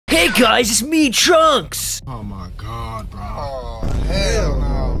Hey guys, it's me, Trunks! Oh my god, bro. Oh, hell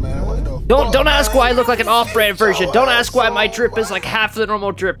no, man. What the Don't ask why I look like an off-brand version. Don't ask why my drip is like half the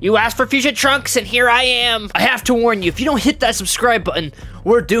normal drip. You asked for Fusion Trunks, and here I am. I have to warn you, if you don't hit that subscribe button,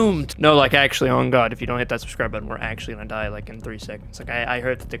 we're doomed. No, like actually, on God, if you don't hit that subscribe button, we're actually gonna die like in 3 seconds. Like I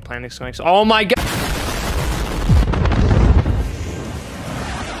heard that the planet's going, so oh my god.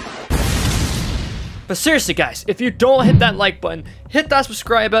 But seriously, guys, if you don't hit that like button, hit that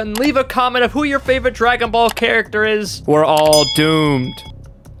subscribe button, leave a comment of who your favorite Dragon Ball character is. We're all doomed.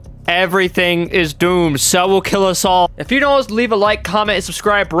 Everything is doomed. Cell will kill us all. If you don't leave a like, comment, and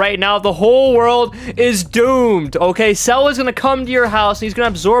subscribe right now, the whole world is doomed, okay? Cell is gonna come to your house, and he's gonna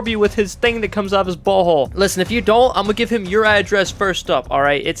absorb you with his thing that comes out of his butthole. Listen, if you don't, I'm gonna give him your address first up, all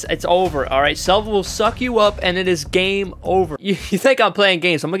right? It's over, all right? Cell will suck you up, and it is game over. You think I'm playing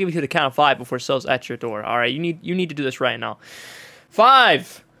games? I'm gonna give you to the count of 5 before Cell's at your door, all right? You need to do this right now.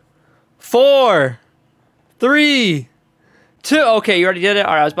 5, 4, 3, 2. Okay, you already did it.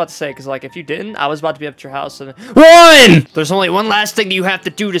 All right, I was about to say, because like if you didn't, I was about to be up at your house and 1. There's only one last thing you have to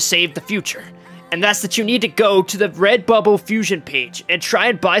do to save the future, and that's that you need to go to the Redbubble Fusion page and try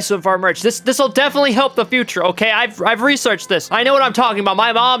and buy some of our merch. This will definitely help the future. Okay, I've researched this. I know what I'm talking about.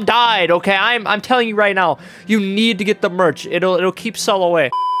 My mom died. Okay, I'm telling you right now. You need to get the merch. It'll keep Cell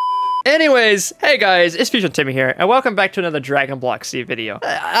away. Anyways, hey guys, it's Fusion Timmy here, and welcome back to another Dragon Block C video.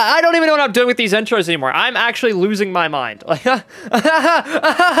 I don't even know what I'm doing with these intros anymore. I'm actually losing my mind. Like,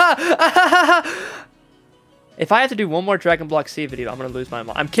 if I have to do one more Dragon Block C video, I'm gonna lose my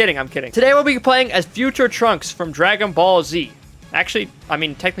mind. I'm kidding. Today we'll be playing as Future Trunks from Dragon Ball Z. Actually, I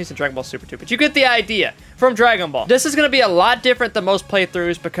mean, technically it's in Dragon Ball Super 2, but you get the idea from Dragon Ball. This is going to be a lot different than most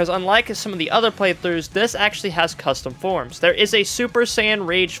playthroughs because unlike some of the other playthroughs, this actually has custom forms. There is a Super Saiyan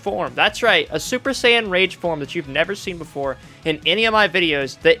Rage form. That's right, a Super Saiyan Rage form that you've never seen before in any of my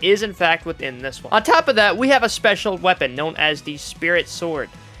videos that is in fact within this one. On top of that, we have a special weapon known as the Spirit Sword.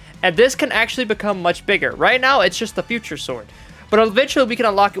 And this can actually become much bigger. Right now, it's just the Future Sword. But eventually we can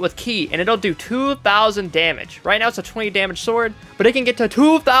unlock it with Ki, and it'll do 2,000 damage. Right now it's a 20 damage sword, but it can get to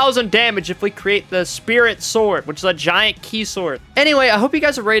 2,000 damage if we create the Spirit Sword, which is a giant Ki sword. Anyway, I hope you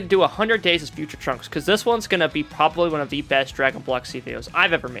guys are ready to do 100 days as Future Trunks, because this one's going to be probably one of the best Dragon Block C videos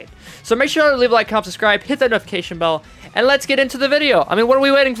I've ever made. So make sure to leave a like, comment, subscribe, hit that notification bell, and let's get into the video. I mean, what are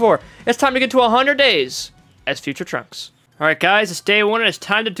we waiting for? It's time to get to 100 days as Future Trunks. Alright guys, it's day 1, and it's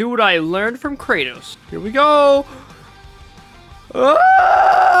time to do what I learned from Kratos. Here we go!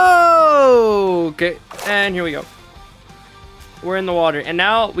 Oh, okay, and here we go. We're in the water, and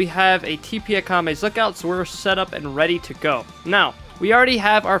now we have a TP at Kame's Lookout, so we're set up and ready to go. Now, we already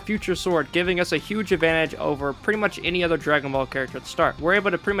have our Future Sword, giving us a huge advantage over pretty much any other Dragon Ball character at the start. We're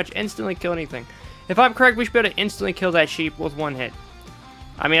able to pretty much instantly kill anything. If I'm correct, we should be able to instantly kill that sheep with 1 hit.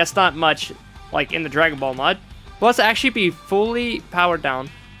 I mean, that's not much, like, in the Dragon Ball mod. But let's actually be fully powered down.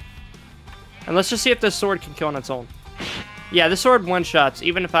 And let's just see if this sword can kill on its own. Yeah, this sword one-shots,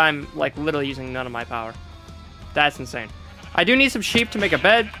 even if I'm, like, literally using none of my power. That's insane. I do need some sheep to make a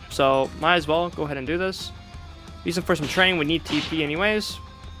bed, so might as well go ahead and do this. Use them for some training. We need TP anyways.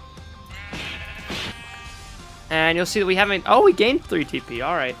 And you'll see that we haven't... Oh, we gained 3 TP.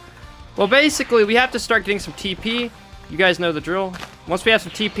 All right. Well, basically, we have to start getting some TP. You guys know the drill. Once we have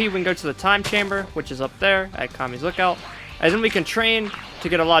some TP, we can go to the time chamber, which is up there at Kame's Lookout. And then we can train to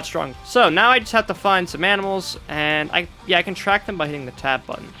get a lot stronger. So now I just have to find some animals, and I can track them by hitting the tab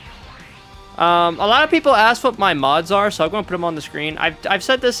button. A lot of people ask what my mods are, so I'm going to put them on the screen. I've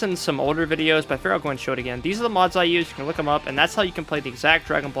said this in some older videos, but I figure I'll go and show it again. These are the mods I use. You can look them up, and that's how you can play the exact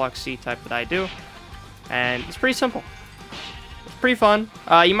Dragon Block C type that I do. And it's pretty simple. It's pretty fun.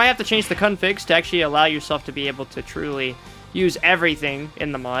 You might have to change the configs to actually allow yourself to be able to truly use everything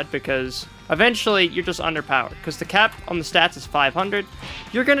in the mod, because eventually you're just underpowered, because the cap on the stats is 500.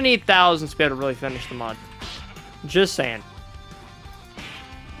 You're gonna need thousands to be able to really finish the mod. Just saying.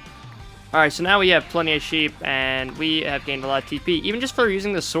 Alright, so now we have plenty of sheep, and we have gained a lot of TP. Even just for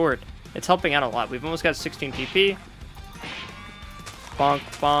using the sword, it's helping out a lot. We've almost got 16 TP. Bonk,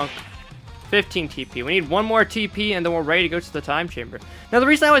 bonk. 15 TP. We need 1 more TP, and then we're ready to go to the time chamber. Now, the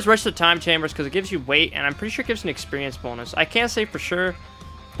reason I always rush to the time chamber is because it gives you weight, and I'm pretty sure it gives an experience bonus. I can't say for sure,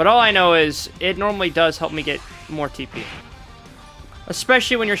 but all I know is it normally does help me get more TP.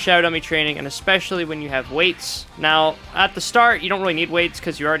 Especially when you're Shadow Dummy training, and especially when you have weights. Now, at the start, you don't really need weights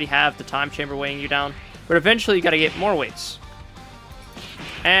because you already have the time chamber weighing you down, but eventually you got to get more weights.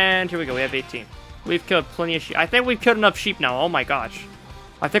 And here we go. We have 18. We've killed plenty of sheep. I think we've killed enough sheep now. Oh my gosh.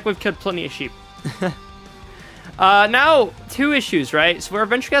 I think we've killed plenty of sheep. Now, 2 issues, right? So we're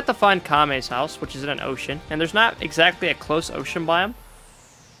eventually going to have to find Kame's house, which is in an ocean. And there's not exactly a close ocean biome.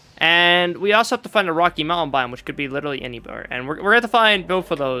 And we also have to find a Rocky Mountain biome, which could be literally anywhere. And we're going to have to find both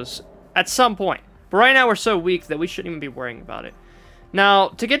of those at some point. But right now, we're so weak that we shouldn't even be worrying about it. Now,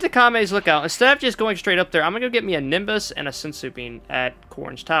 to get to Kame's Lookout, instead of just going straight up there, I'm going to go get me a Nimbus and a Sensu Bean at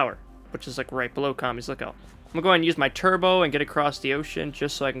Corn's Tower, which is like right below Kame's Lookout. I'm going to go ahead and use my turbo and get across the ocean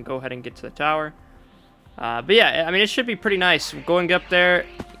just so I can go ahead and get to the tower. But yeah, I mean, it should be pretty nice. We're going up there,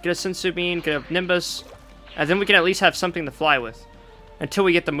 get a Sensu Bean, get a Nimbus, and then we can at least have something to fly with. Until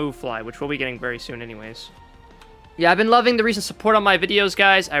we get the move fly, which we'll be getting very soon anyways. Yeah, I've been loving the recent support on my videos,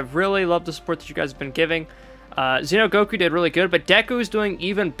 guys. I really love the support that you guys have been giving. Xenogoku did really good, but Deku's doing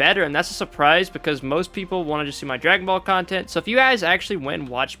even better, and that's a surprise because most people want to just see my Dragon Ball content. So if you guys actually went and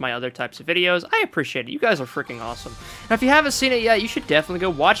watched my other types of videos, I appreciate it. You guys are freaking awesome. Now, if you haven't seen it yet, you should definitely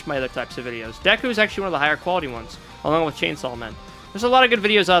go watch my other types of videos. Deku is actually one of the higher quality ones, along with Chainsaw Man. There's a lot of good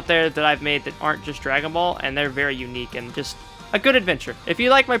videos out there that I've made that aren't just Dragon Ball, and they're very unique and just a good adventure. If you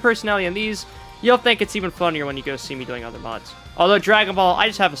like my personality in these, you'll think it's even funnier when you go see me doing other mods. Although Dragon Ball, I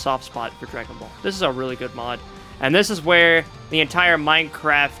just have a soft spot for Dragon Ball. This is a really good mod. And this is where the entire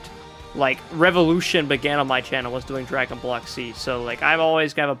Minecraft, like, revolution began on my channel, was doing Dragon Ball XC. So, like, I've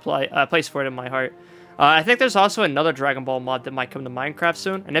always got a place for it in my heart. I think there's also another Dragon Ball mod that might come to Minecraft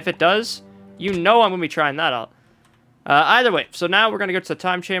soon. And if it does, you know I'm going to be trying that out. Either way, so now we're going to go to the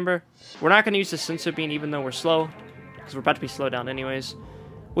time chamber. We're not going to use the Sensu Bean even though we're slow, because we're about to be slowed down anyways.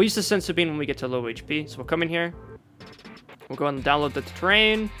 We'll use the Sensu Bean when we get to low HP. So we'll come in here. We'll go and download the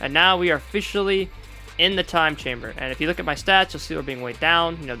terrain. And now we are officially in the time chamber. And if you look at my stats, you'll see we're being weighed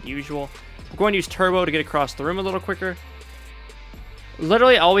down. You know, the usual. We're going to use turbo to get across the room a little quicker.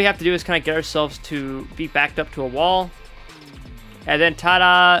 Literally, all we have to do is kind of get ourselves to be backed up to a wall. And then,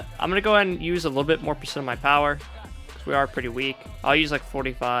 ta-da! I'm going to go ahead and use a little bit more percent of my power, because we are pretty weak. I'll use like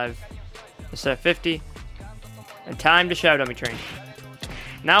 45 instead of 50. And time to Shadow Dummy Train.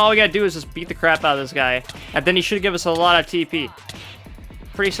 Now all we gotta do is just beat the crap out of this guy, and then he should give us a lot of TP.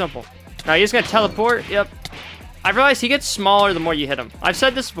 Pretty simple. Now he's gonna teleport. Yep. I realize he gets smaller the more you hit him. I've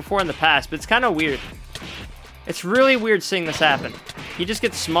said this before in the past, but it's kind of weird. It's really weird seeing this happen. He just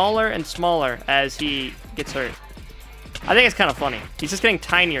gets smaller and smaller as he gets hurt. I think it's kind of funny. He's just getting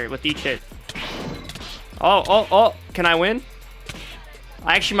tinier with each hit. Oh, can I win?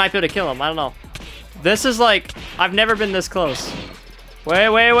 I actually might be able to kill him. I don't know. This is like, I've never been this close. Wait,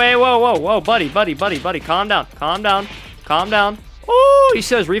 whoa, buddy, calm down, calm down. Oh, you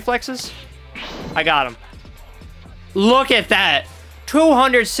see those reflexes? I got him. Look at that,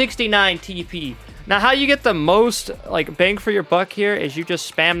 269 TP. Now, how you get the most, like, bang for your buck here is you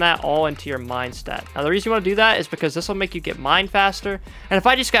just spam that all into your mine stat. Now, the reason you want to do that is because this will make you get mine faster. And if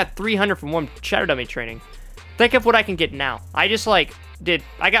I just got 300 from one Shadow Dummy training, think of what I can get now. I just, like,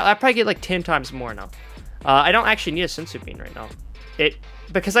 I probably get, like, 10 times more now. I don't actually need a Sensu Bean right now.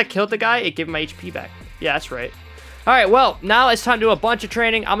 Because I killed the guy, it gave my HP back. Yeah, that's right. Alright, well, now it's time to do a bunch of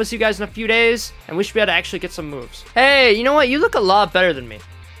training. I'm gonna see you guys in a few days, and we should be able to actually get some moves. Hey, you know what? You look a lot better than me.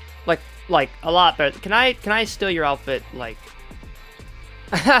 Like a lot better. Can I steal your outfit? Like,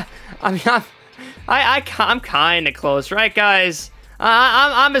 I mean, I'm kind of close, right, guys?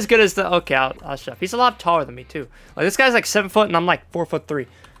 I'm as good as the. Okay, I'll shut up. He's a lot taller than me too. Like, this guy's like 7 foot, and I'm like 4'3".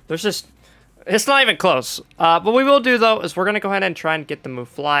 There's just. It's not even close. What we will do, though, is we're going to go ahead and try and get the move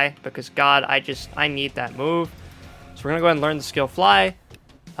Fly. Because, God, I need that move. So we're going to go ahead and learn the skill Fly.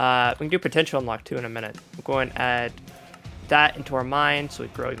 We can do Potential Unlock, too, in a minute. We'll go ahead and add that into our mind so we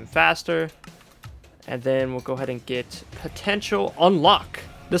grow even faster. And then we'll go ahead and get Potential Unlock.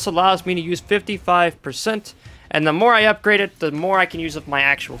 This allows me to use 55%. And the more I upgrade it, the more I can use of my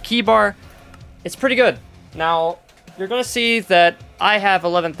actual key bar. It's pretty good. Now, you're going to see that I have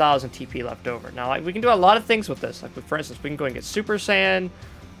 11,000 TP left over. Now, we can do a lot of things with this. Like, for instance, we can go and get Super Saiyan.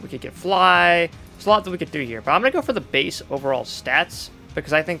 We could get Fly. There's a lot that we could do here. But I'm going to go for the base overall stats,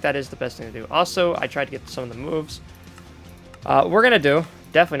 because I think that is the best thing to do. Also, I tried to get some of the moves. We're going to do,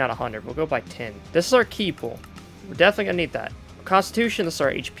 definitely not 100. We'll go by 10. This is our key pool. We're definitely going to need that. Constitution, this is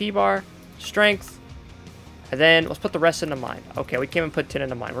our HP bar. Strength. And then let's put the rest into Mind. Okay, we can't even put 10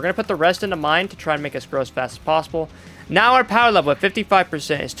 into Mind. We're going to put the rest into Mind to try and make us grow as fast as possible. Now our power level at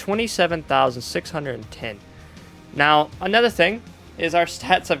 55% is 27,610. Now, another thing is our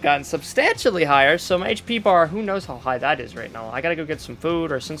stats have gotten substantially higher. So my HP bar, who knows how high that is right now. I got to go get some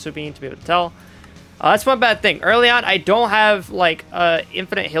food or a Sensu Bean to be able to tell. That's one bad thing. Early on, I don't have, like,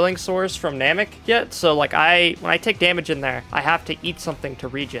 infinite healing source from Namek yet. So, like, when I take damage in there, I have to eat something to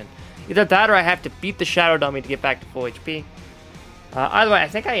regen. Either that or I have to beat the Shadow Dummy to get back to full HP. Either way, I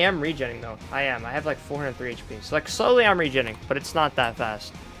think I am regenning, though. I am. I have, like, 403 HP. So, like, slowly I'm regenning, but it's not that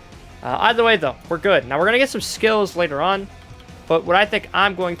fast. Either way, though, we're good. Now, we're going to get some skills later on. But what I think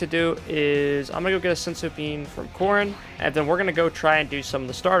I'm going to do is I'm going to go get a sensu bean from Corrin, and then we're going to go try and do some of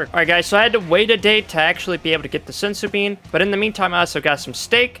the starter. All right, guys, so I had to wait a day to actually be able to get the sensu bean, but in the meantime, I also got some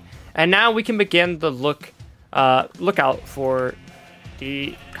steak, and now we can begin the lookout for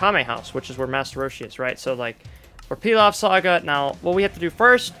the Kame house, which is where Master Roshi is, right? So, like, for Pilaf Saga, now, what we have to do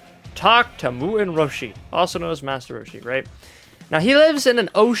first, talk to Muin Roshi, also known as Master Roshi, right? Now, he lives in an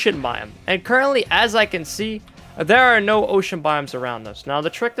ocean biome, and currently, as I can see, there are no ocean biomes around us. Now, the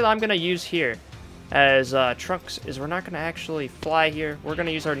trick that I'm going to use here as Trunks is we're not going to actually fly here. We're going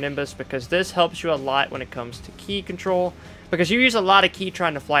to use our Nimbus because this helps you a lot when it comes to ki control, because you use a lot of ki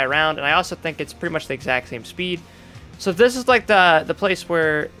trying to fly around, and I also think it's pretty much the exact same speed. So this is like the place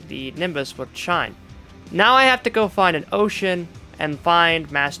where the Nimbus would shine. Now I have to go find an ocean and find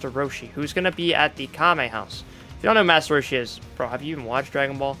Master Roshi, who's going to be at the Kame house. If you don't know who Master Roshi is, bro, have you even watched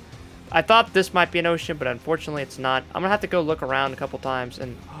Dragon Ball? I thought this might be an ocean, but unfortunately it's not. I'm going to have to go look around a couple times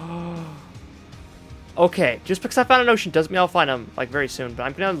and... Okay, just because I found an ocean doesn't mean I'll find him, like, very soon, but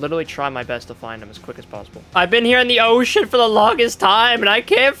I'm going to literally try my best to find him as quick as possible. I've been here in the ocean for the longest time, and I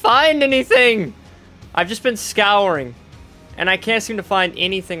can't find anything! I've just been scouring, and I can't seem to find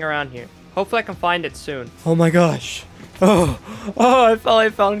anything around here. Hopefully I can find it soon. Oh my gosh. Oh, I finally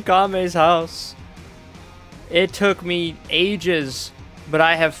found Kame's house. It took me ages, but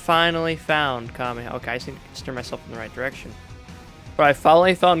I have finally found Kame. Okay, I just need to steer myself in the right direction. But I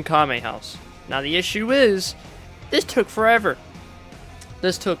finally found Kame house. Now the issue is, this took forever.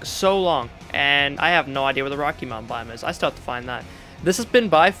 This took so long, and I have no idea where the Rocky Mountain biome is. I still have to find that. This has been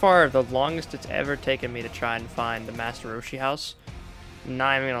by far the longest it's ever taken me to try and find the Master Roshi house.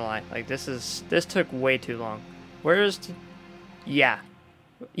 Not even gonna lie, like this took way too long. Where's yeah,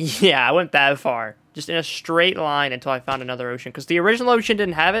 I went that far, just in a straight line until I found another ocean, because the original ocean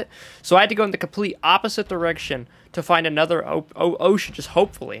didn't have it, so I had to go in the complete opposite direction to find another ocean, just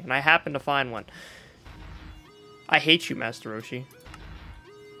hopefully, and I happened to find one. I hate you, Master Roshi.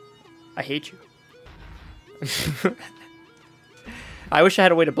 I hate you. I wish I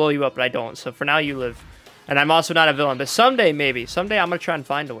had a way to blow you up, but I don't, so for now you live. And I'm also not a villain, but someday, maybe, someday I'm going to try and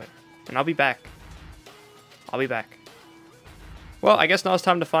find a way. And I'll be back. I'll be back. Well, I guess now it's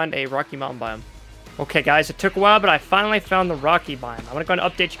time to find a Rocky Mountain biome. Okay, guys, it took a while, but I finally found the Rocky biome. I'm going to go and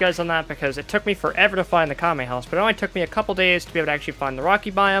update you guys on that because it took me forever to find the Kame house, but it only took me a couple days to be able to actually find the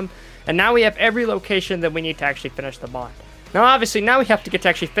Rocky biome. And now we have every location that we need to actually finish the mod. Now, obviously, now we have to get to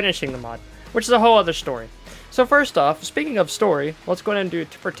actually finishing the mod, which is a whole other story. So first off, speaking of story, let's go ahead and do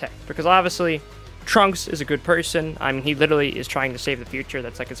it to protect, because obviously Trunks is a good person. I mean, he literally is trying to save the future.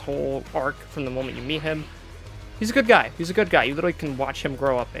 That's like his whole arc from the moment you meet him. He's a good guy. He's a good guy. You literally can watch him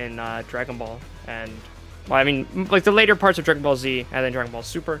grow up in Dragon Ball. And, well, I mean, like the later parts of Dragon Ball Z and then Dragon Ball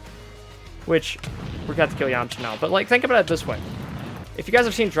Super, which we're going to kill Yamcha now. But, like, think about it this way. If you guys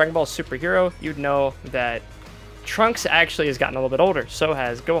have seen Dragon Ball Super Hero, you'd know that Trunks actually has gotten a little bit older. So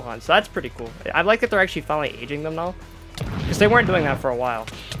has Gohan. So that's pretty cool. I like that they're actually finally aging them now, because they weren't doing that for a while.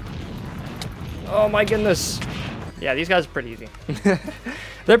 Oh my goodness. Yeah, these guys are pretty easy.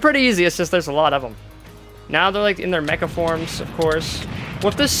 They're pretty easy, it's just there's a lot of them. Now they're like in their mecha forms, of course.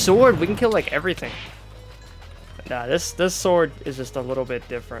 With this sword, we can kill like everything. Nah, this sword is just a little bit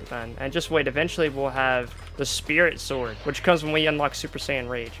different, man. And just wait, eventually we'll have the Spirit Sword, which comes when we unlock Super Saiyan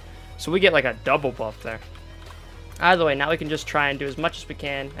Rage. So we get like a double buff there. Either way, now we can just try and do as much as we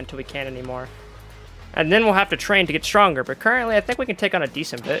can until we can't anymore. And then we'll have to train to get stronger, but currently I think we can take on a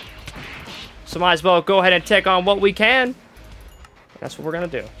decent bit. So might as well go ahead and take on what we can. That's what we're gonna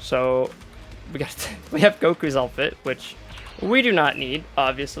do. So we have Goku's outfit, which we do not need,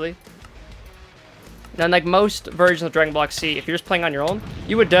 obviously. Now, like most versions of Dragon Ball XC, if you're just playing on your own,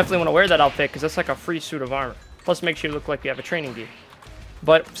 you would definitely want to wear that outfit because that's like a free suit of armor. Plus, it makes you look like you have a training gear.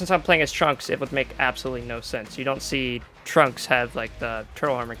 But since I'm playing as Trunks, it would make absolutely no sense. You don't see Trunks have like the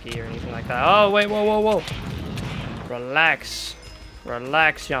turtle armor key or anything like that. Oh wait, whoa! Relax,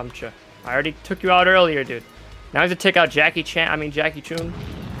 relax, Yamcha. I already took you out earlier, dude. Now I have to take out Jackie Chun,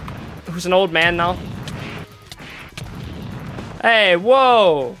 who's an old man now. Hey,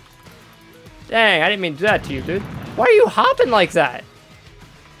 whoa! Dang, I didn't mean to do that to you, dude. Why are you hopping like that?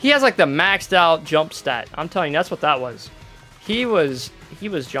 He has like the maxed out jump stat. I'm telling you, that's what that was. He was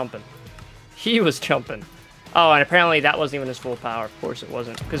jumping. He was jumping. Oh, and apparently that wasn't even his full power. Of course it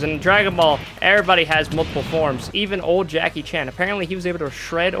wasn't. Because in Dragon Ball, everybody has multiple forms. Even old Jackie Chan. Apparently he was able to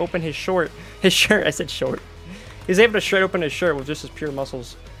shred open his shirt. I said short. He was able to shred open his shirt with just his pure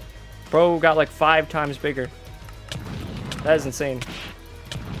muscles. Bro got like 5 times bigger. That is insane.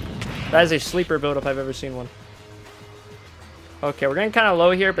 That is a sleeper build if I've ever seen one. Okay, we're getting kind of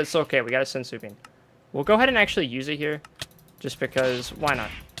low here, but it's okay. We got a sensu bean. We'll go ahead and actually use it here. Just because, why not?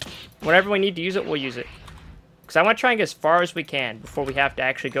 Whenever we need to use it, we'll use it. Because I want to try and get as far as we can before we have to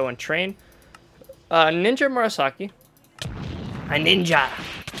actually go and train. Ninja Murasaki. A ninja.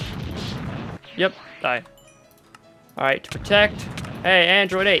 Yep, die. Alright, to protect. Hey,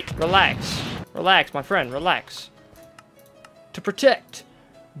 Android 8, relax. Relax, my friend, relax. To protect.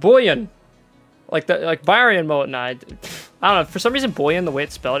 Boyan. Like Barian mode. Nah, I don't know. For some reason, Boyan, the way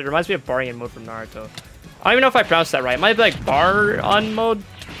it's spelled, it reminds me of Barian mode from Naruto. I don't even know if I pronounced that right. It might be like Bar-on mode.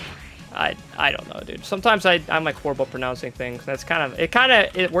 I don't know, dude. Sometimes I'm like horrible pronouncing things. That's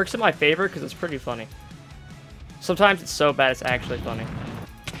it works in my favor because it's pretty funny. Sometimes it's so bad it's actually funny.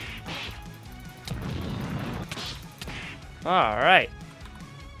 Alright.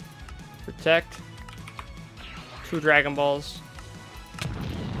 Protect. 2 Dragon Balls.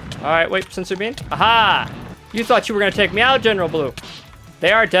 Alright, wait, Sensor Bean? Aha! You thought you were going to take me out, General Blue.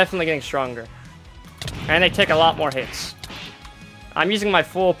 They are definitely getting stronger. And they take a lot more hits. I'm using my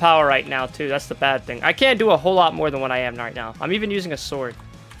full power right now, too. That's the bad thing. I can't do a whole lot more than what I am right now. I'm even using a sword.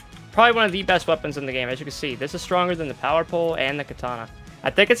 Probably one of the best weapons in the game, as you can see. This is stronger than the Power Pole and the Katana. I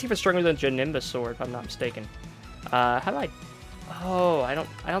think it's even stronger than Janimba's sword, if I'm not mistaken. How do I... Oh, I don't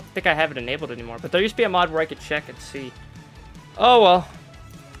think I have it enabled anymore. But there used to be a mod where I could check and see. Oh, well.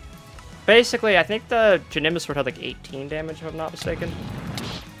 Basically, I think the Janimba sword had like 18 damage, if I'm not mistaken.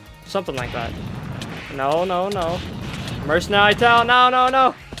 Something like that. No, no, no. Mercenary Talent, no, no,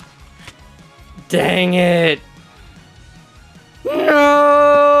 no. Dang it. No.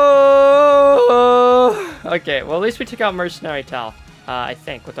 Okay, well, at least we took out Mercenary Tal, I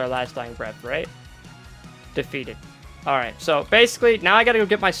think, with our last dying breath, right? Defeated. Alright, so basically, now I gotta go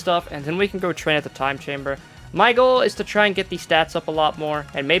get my stuff, and then we can go train at the time chamber. My goal is to try and get these stats up a lot more,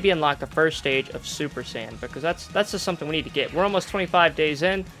 and maybe unlock the first stage of Super Saiyan, because that's just something we need to get. We're almost 25 days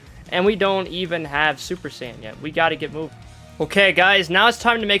in, and we don't even have Super Saiyan yet. We gotta get moving. Okay, guys, now it's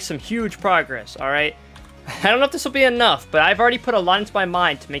time to make some huge progress, alright? I don't know if this will be enough, but I've already put a lot into my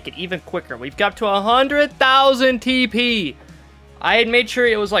mind to make it even quicker. We've got to 100,000 TP! I had made sure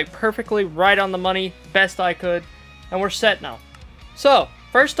it was, like, perfectly right on the money, best I could, and we're set now. So,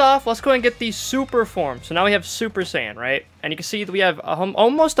 first off, let's go and get these super forms. So now we have Super Saiyan, right? And you can see that we have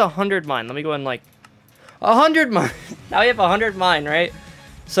almost 100 mine. Let me go and, like, 100 mine. Now we have 100 mine, right?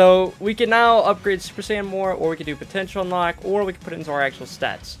 So, we can now upgrade Super Saiyan more, or we can do potential unlock, or we can put it into our actual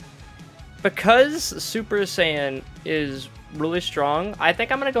stats. Because Super Saiyan is really strong, I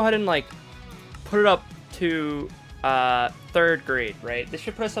think I'm going to go ahead and, like, put it up to 3rd grade, right? This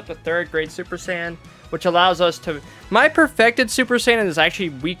should put us up to 3rd grade Super Saiyan, which allows us to... My perfected Super Saiyan is actually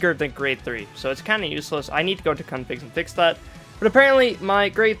weaker than grade 3, so it's kind of useless. I need to go to configs and fix that. But apparently, my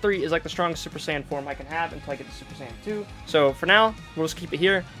grade 3 is like the strongest Super Saiyan form I can have until I get to Super Saiyan 2. So for now, we'll just keep it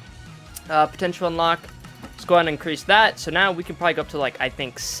here. Potential unlock. Let's go ahead and increase that. So now we can probably go up to, like, I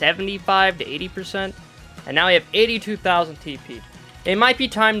think 75 to 80%. And now we have 82,000 TP. It might be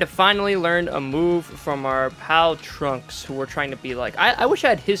time to finally learn a move from our pal Trunks, who we're trying to be like. I wish I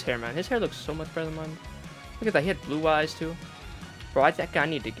had his hair, man. His hair looks so much better than mine. Look at that. He had blue eyes, too. Bro, I think I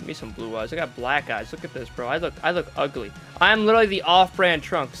need to give me some blue eyes. I got black eyes. Look at this, bro. I look ugly. I'm literally the off-brand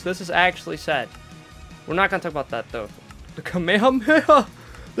Trunks. This is actually sad. We're not going to talk about that, though. The Kamehameha!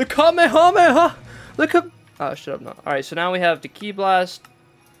 The Kamehameha! Oh, shut up, no. Alright, so now we have the Ki Blast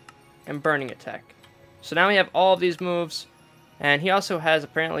and Burning Attack. So now we have all of these moves. And he also has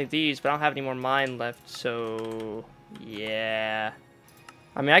apparently these, but I don't have any more mine left, so... yeah.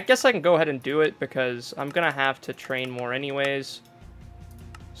 I mean, I guess I can go ahead and do it, because I'm going to have to train more anyways.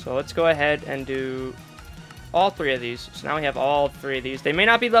 So let's go ahead and do all 3 of these. So now we have all 3 of these. They may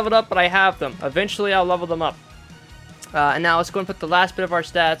not be leveled up, but I have them. Eventually, I'll level them up. And now let's go and put the last bit of our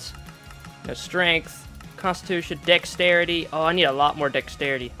stats. You know, strength, constitution, dexterity. Oh, I need a lot more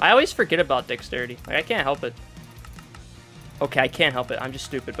dexterity. I always forget about dexterity. Like, I can't help it. Okay, I can't help it. I'm just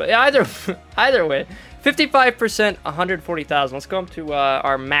stupid. But either way, 55%, 140,000. Let's go up to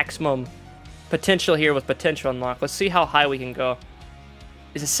our maximum potential here with potential unlock. Let's see how high we can go.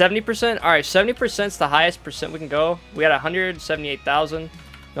 Is it 70%? All right, 70% is the highest percent we can go. We got 178,000.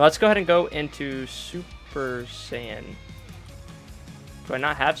 Now let's go ahead and go into Super Saiyan. Do I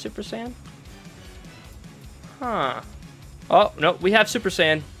not have Super Saiyan? Huh. Oh, no, we have Super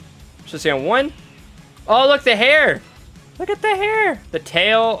Saiyan. Super Saiyan 1. Oh, look, the hair. Look at the hair. The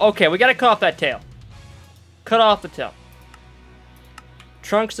tail. Okay, we got to cut off that tail. Cut off the tail.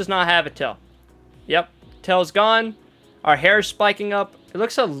 Trunks does not have a tail. Yep, tail's gone. Our hair's spiking up. It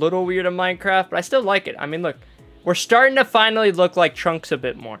looks a little weird in Minecraft, but I still like it. I mean, look. We're starting to finally look like Trunks a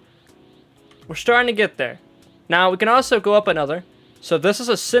bit more. We're starting to get there. Now, we can also go up another. So this is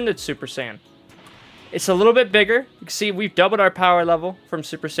Ascended Super Saiyan. It's a little bit bigger. You can see we've doubled our power level from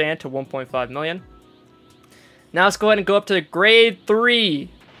Super Saiyan to 1.5 million. Now let's go ahead and go up to grade 3.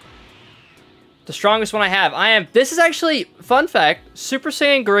 The strongest one I have. This is actually, fun fact, Super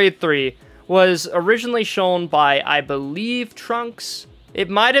Saiyan grade 3 was originally shown by, I believe, Trunks. It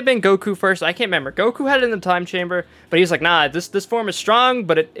might have been Goku first. I can't remember. Goku had it in the time chamber, but he was like, nah, this form is strong,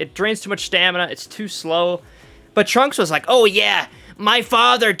 but it drains too much stamina. It's too slow. But Trunks was like, oh yeah, my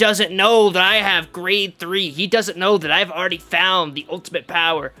father doesn't know that I have grade 3. He doesn't know that I've already found the ultimate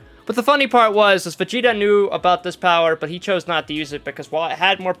power. But the funny part was, is Vegeta knew about this power, but he chose not to use it because while it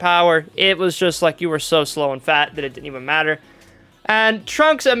had more power, it was just like you were so slow and fat that it didn't even matter. And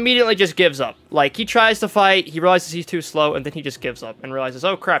Trunks immediately just gives up. Like, he tries to fight, he realizes he's too slow, and then he just gives up and realizes,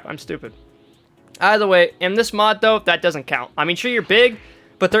 oh crap, I'm stupid. Either way, in this mod though, that doesn't count. I mean, sure, you're big,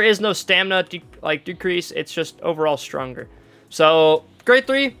 but there is no stamina decrease. It's just overall stronger. So, grade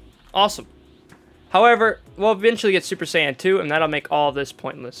 3, awesome. However, we'll eventually get Super Saiyan 2, and that'll make all of this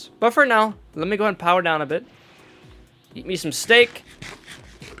pointless. But for now, let me go ahead and power down a bit. Eat me some steak.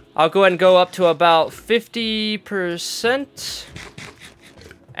 I'll go ahead and go up to about 50%.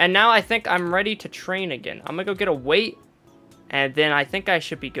 And now I think I'm ready to train again. I'm going to go get a weight, and then I think I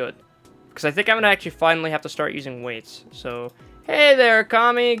should be good. Because I think I'm going to actually finally have to start using weights. So, hey there,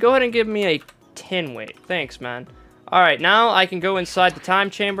 Kami. Go ahead and give me a 10 weight. Thanks, man. Alright, now I can go inside the time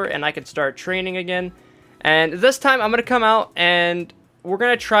chamber and I can start training again. And this time I'm going to come out and we're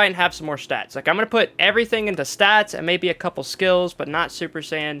going to try and have some more stats. Like, I'm going to put everything into stats and maybe a couple skills, but not Super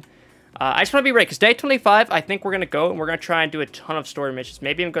Saiyan. I just want to be ready, because day 25, I think we're going to go and we're going to try and do a ton of story missions.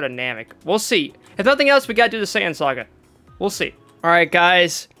 Maybe even go to Namek. We'll see. If nothing else, we got to do the Saiyan Saga. We'll see. Alright,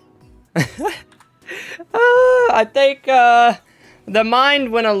 guys. I think the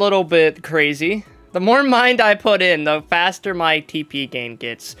mind went a little bit crazy. The more mind I put in, the faster my TP gain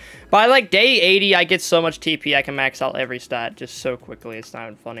gets. By like day 80, I get so much TP I can max out every stat just so quickly. It's not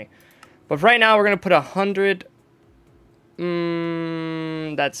even funny. But right now, we're going to put 100.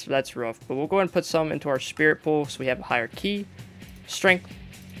 That's rough. But we'll go ahead and put some into our spirit pool so we have a higher key, strength,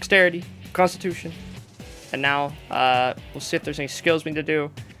 dexterity, constitution. And now, we'll see if there's any skills we need to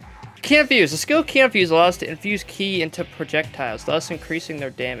do. Key infuse. The skill key infuse allows us to infuse ki into projectiles, thus increasing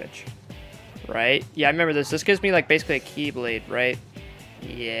their damage. Right? Yeah, I remember this. This gives me, like, basically a keyblade, right?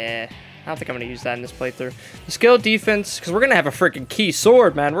 Yeah. I don't think I'm going to use that in this playthrough. The skill defense, because we're going to have a freaking key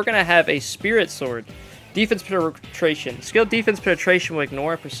sword, man. We're going to have a spirit sword. Defense penetration. Skill defense penetration will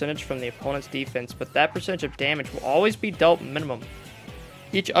ignore a percentage from the opponent's defense, but that percentage of damage will always be dealt minimum.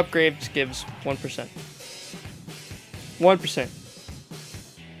 Each upgrade gives 1%. 1%.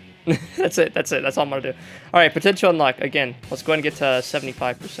 That's it. That's it. That's all I'm going to do. All right, potential unlock. Again, let's go ahead and get to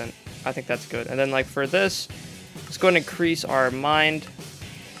 75%. I think that's good. And then, like, for this, let's go ahead and increase our mind.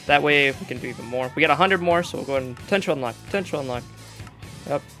 That way we can do even more. We got 100 more, so we'll go ahead and potential unlock. Potential unlock.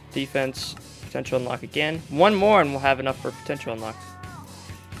 Yep. Defense. Potential unlock again. One more and we'll have enough for potential unlock.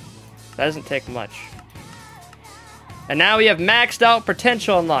 That doesn't take much. And now we have maxed out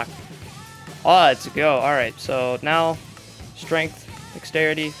potential unlock. Oh, let's go. Alright, so now strength,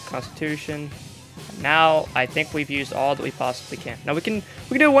 dexterity, constitution. Now I think we've used all that we possibly can. Now we can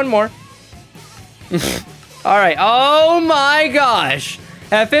do one more. Alright, oh my gosh.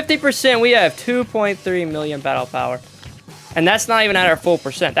 At 50% we have 2.3 million battle power. And that's not even at our full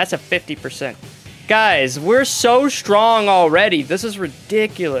percent. That's a 50%. Guys, we're so strong already. This is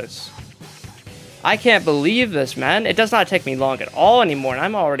ridiculous. I can't believe this, man. It does not take me long at all anymore. And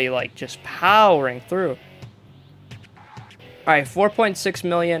I'm already, like, just powering through. Alright, 4.6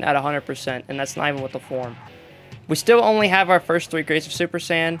 million at 100%. And that's not even with the form. We still only have our first 3 grades of Super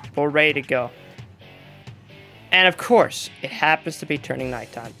Saiyan. But we're ready to go. And of course, it happens to be turning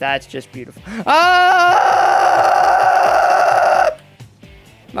nighttime. That's just beautiful. Ah!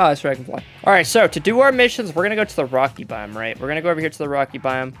 Oh, that's Dragonfly. Alright, so to do our missions, we're going to go to the Rocky Biome, right? We're going to go over here to the Rocky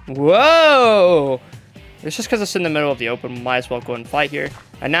Biome. Whoa! It's just because it's in the middle of the open. We might as well go and fight here.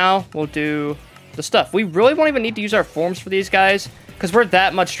 And now we'll do the stuff. We really won't even need to use our forms for these guys because we're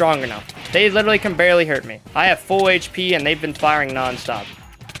that much stronger now. They literally can barely hurt me. I have full HP and they've been firing non-stop.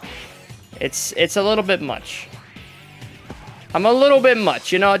 It's a little bit much. I'm a little bit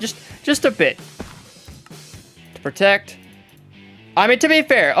much, you know, just a bit. To protect. I mean, to be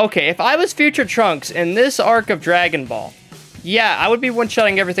fair, okay, if I was future Trunks in this arc of Dragon Ball, yeah, I would be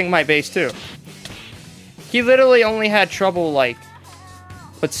one-shotting everything in my base, too. He literally only had trouble, like,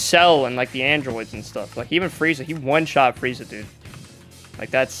 with Cell and, like, the androids and stuff. Like, even Frieza, he one-shot Frieza, dude. Like,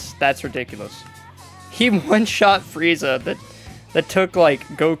 that's ridiculous. He one-shot Frieza that took, like,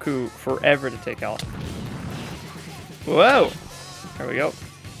 Goku forever to take out. Whoa! There we go.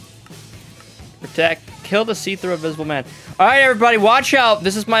 Protect. Kill the see-through invisible man. All right, everybody, watch out.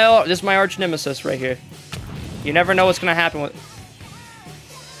 This is my arch nemesis right here. You never know what's gonna happen with.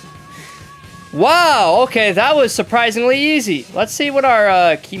 Wow. Okay, that was surprisingly easy. Let's see what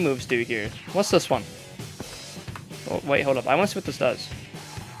our key moves do here. What's this one? Oh, wait, hold up. I want to see what this does.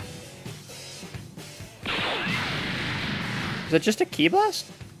 Is it just a key blast?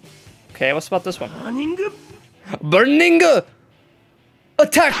 Okay, what's about this one? Burning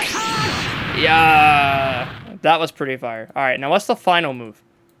attack! Yeah! That was pretty fire. Alright, now what's the final move?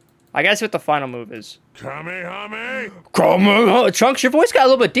 I gotta see what the final move is. Kamehame! Kamehame! Trunks, your voice got a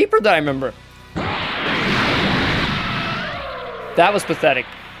little bit deeper than I remember. That was pathetic.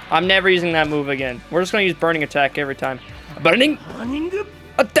 I'm never using that move again. We're just gonna use burning attack every time. Burning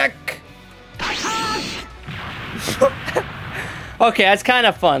attack! Okay, that's kind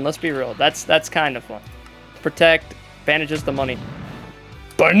of fun. Let's be real. That's kind of fun. Protect, bandages the money.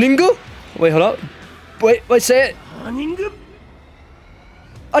 Burning? Wait, hold up. Wait, say it.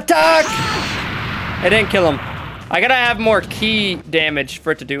 Attack! It didn't kill him. I gotta have more key damage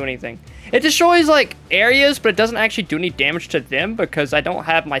for it to do anything. It destroys, like, areas, but it doesn't actually do any damage to them because I don't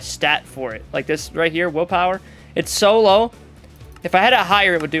have my stat for it. Like this right here, willpower. It's so low. If I had it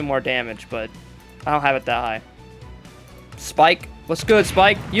higher, it would do more damage, but I don't have it that high. Spike. What's good,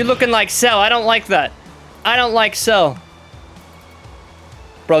 Spike? You looking like Cell. I don't like that. I don't like Cell.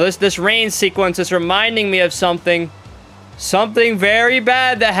 Bro, this rain sequence is reminding me of something. Something very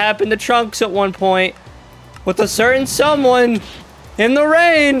bad that happened to Trunks at one point. With a certain someone in the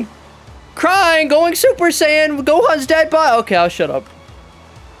rain. Crying, going Super Saiyan. Gohan's dead body. Okay, I'll shut up.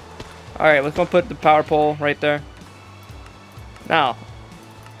 Alright, let's go put the power pole right there. Now.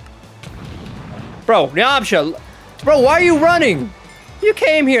 Bro, Yamcha. Bro, why are you running? You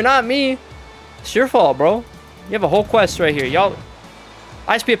came here, not me. It's your fault, bro. You have a whole quest right here. Y'all.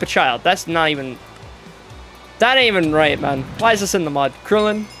 I speak up a child. That's not even. That ain't even right, man. Why is this in the mud?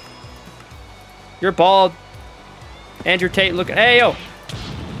 Krillin. You're bald. Andrew Tate looking. Hey, yo.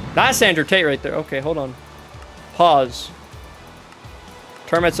 That's Andrew Tate right there. Okay, hold on. Pause.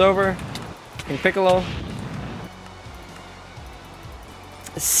 Tournament's over. King Piccolo.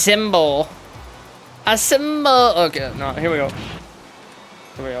 Symbol. A symbol. Okay, no, here we go.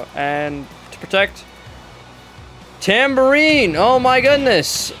 Here we go. And to protect. Tambourine. Oh my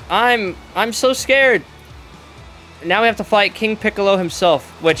goodness. I'm so scared. Now we have to fight King Piccolo himself,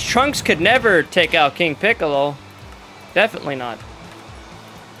 which Trunks could never take out King Piccolo. Definitely not.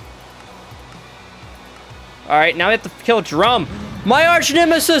 Alright, now we have to kill Drum. My arch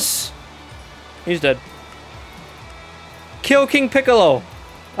nemesis! He's dead. Kill King Piccolo.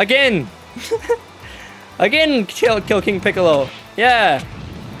 Again. Again, kill King Piccolo. Yeah.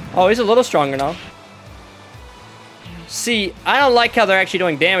 Oh, he's a little stronger now. See, I don't like how they're actually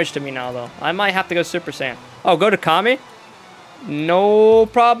doing damage to me now, though. I might have to go Super Saiyan. Oh, go to Kami? No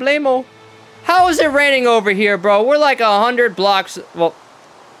problemo. How is it raining over here, bro? We're like 100 blocks. Well,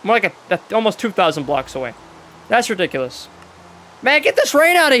 more like almost 2,000 blocks away. That's ridiculous. Man, get this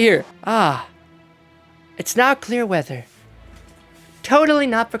rain out of here. Ah. It's now clear weather. Totally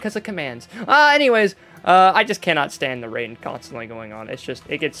not because of commands. Anyways, I just cannot stand the rain constantly going on. It's just,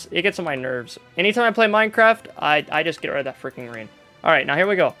 it gets on my nerves. Anytime I play Minecraft, I just get rid of that freaking rain. All right, now here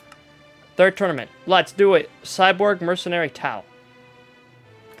we go. Third tournament. Let's do it. Cyborg Mercenary Tau.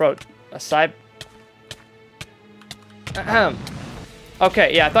 Bro, a cyb...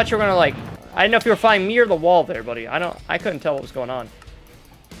 Okay, yeah, I thought you were gonna, like... I didn't know if you were fighting me or the wall there, buddy. I couldn't tell what was going on.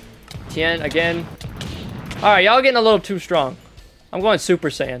 Tien, again. Alright, y'all getting a little too strong. I'm going Super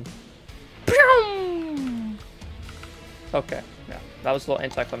Saiyan. Okay, yeah, that was a little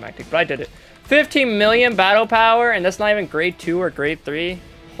anticlimactic, but I did it. 15 million battle power, and that's not even grade 2 or grade 3.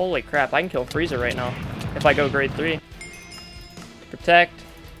 Holy crap, I can kill Frieza right now if I go grade 3. Protect.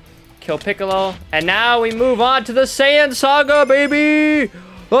 Kill Piccolo. And now we move on to the Saiyan Saga, baby!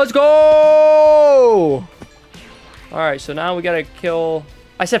 Let's go! Alright, so now we gotta kill...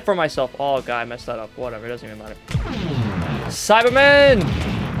 I said for myself. Oh, God, I messed that up. Whatever, it doesn't even matter. Cyberman!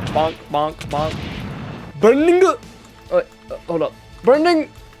 Bonk, bonk, bonk. Burning... hold up. Burning...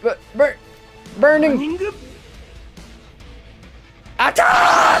 Burning...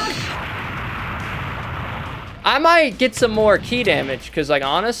 Attack! I might get some more key damage, because, like,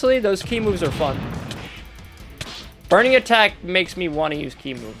 honestly, those key moves are fun. Burning attack makes me want to use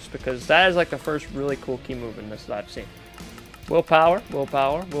key moves, because that is, like, the first really cool key move in this that I've seen. Willpower,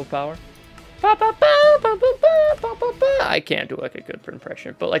 willpower, willpower. I can't do, like, a good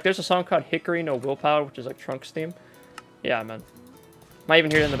impression. But, like, there's a song called Hickory No Willpower, which is, like, Trunks' theme. Yeah, man. Might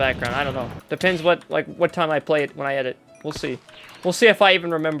even hear it in the background. I don't know. Depends what time I play it when I edit. We'll see. We'll see if I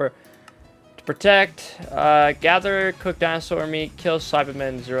even remember. To protect, gather, cook dinosaur meat, kill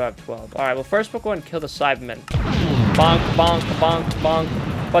Cybermen 0 out of 12. Alright, well first we'll go and kill the Cybermen. Bonk, bonk, bonk,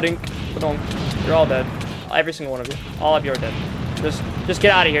 bonk, buddink, badonk. You're all dead. Every single one of you. All of you are dead. Just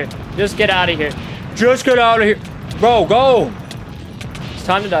get out of here. Just get out of here. Just get out of here. Bro, go! It's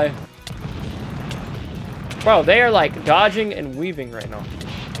time to die. Bro, they are like dodging and weaving right now.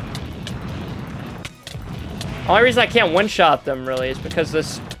 Only reason I can't one-shot them really is because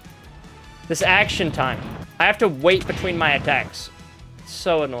this action time. I have to wait between my attacks. It's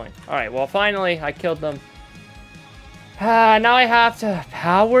so annoying. Alright, well finally I killed them. Now I have to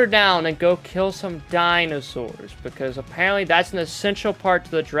power down and go kill some dinosaurs because apparently that's an essential part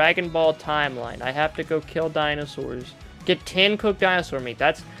to the Dragon Ball timeline. I have to go kill dinosaurs. Get 10 cooked dinosaur meat.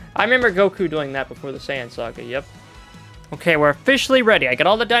 I remember Goku doing that before the Saiyan Saga, yep. Okay, we're officially ready. I got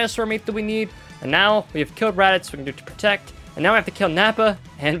all the dinosaur meat that we need, and now we have killed Raditz, so we can do to protect, and now we have to kill Nappa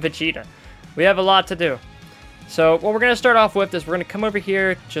and Vegeta. We have a lot to do. So what we're going to start off with is we're going to come over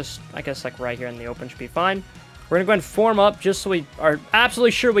here, just, I guess, like right here in the open should be fine. We're going to go ahead and form up just so we are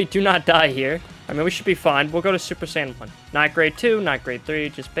absolutely sure we do not die here. I mean, we should be fine. We'll go to Super Saiyan 1. Not grade 2, not grade 3,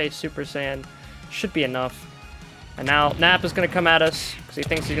 just base Super Saiyan. Should be enough. And now Nappa's going to come at us because he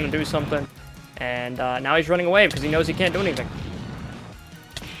thinks he's going to do something. And now he's running away because he knows he can't do anything.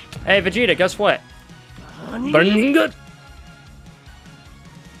 Hey, Vegeta, guess what? Burning good.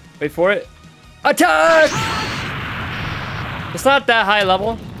 Wait for it. Attack! It's not that high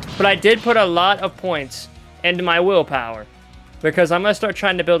level, but I did put a lot of points into my willpower because I'm going to start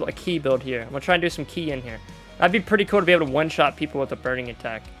trying to build a key build here. I'm going to try and do some key in here. That'd be pretty cool to be able to one-shot people with a burning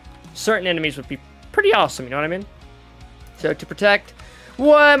attack. Certain enemies would be pretty awesome, you know what I mean? So to protect...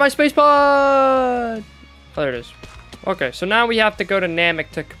 What? My space pod! Oh, there it is. Okay, so now we have to go to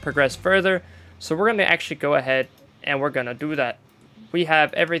Namek to progress further. So we're going to actually go ahead and we're going to do that. We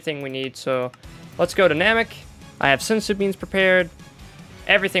have everything we need, so let's go to Namek. I have sensu beans prepared.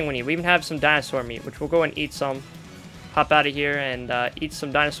 Everything we need. We even have some dinosaur meat, which we'll go and eat some. Hop out of here and eat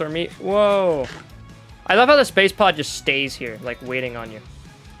some dinosaur meat. Whoa! I love how the space pod just stays here, like waiting on you.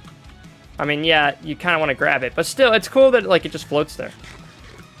 I mean, yeah, you kind of want to grab it, but still, it's cool that like it just floats there.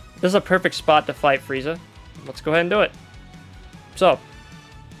 This is a perfect spot to fight Frieza. Let's go ahead and do it. So,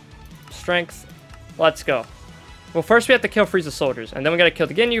 strength. Let's go. Well, first we have to kill Frieza's soldiers, and then we gotta kill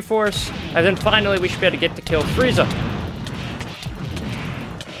the Ginyu Force, and then finally we should be able to get to kill Frieza.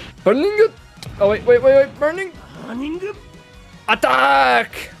 Burning! Oh, wait. Burning!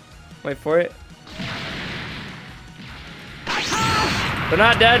 Attack! Wait for it. They're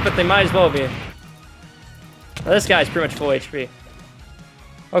not dead, but they might as well be. Now, this guy's pretty much full HP.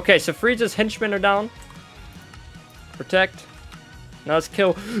 Okay, so Frieza's henchmen are down. Protect. Now let's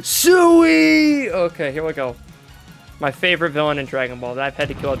kill Sui! Okay, here we go. My favorite villain in Dragon Ball that I've had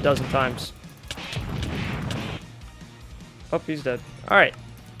to kill a dozen times. Oh, he's dead. Alright.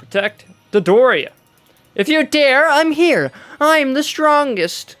 Protect Dodoria. If you dare, I'm here. I'm the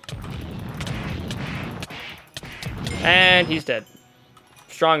strongest. And he's dead.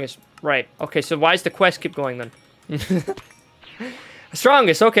 Strongest. Right. Okay, so why does the quest keep going then?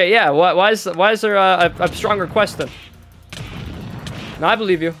 Strongest. Okay, yeah. Why is there a stronger quest then? No, I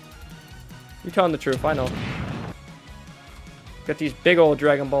believe you. You're telling the truth. I know. Got these big old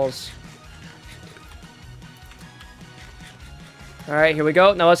Dragon Balls. Alright, here we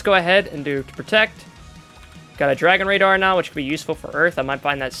go. Now let's go ahead and do to protect. Got a Dragon Radar now, which could be useful for Earth. I might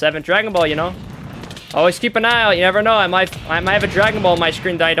find that 7th Dragon Ball, you know. Always keep an eye out. You never know. I might have a Dragon Ball on my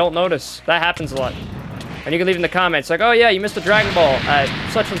screen that I don't notice. That happens a lot. And you can leave in the comments like, oh yeah, you missed a Dragon Ball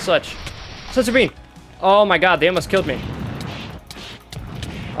at such and such. Senzu bean. Oh my god, they almost killed me.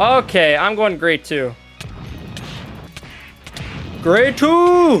 Okay, I'm going grade 2. Grade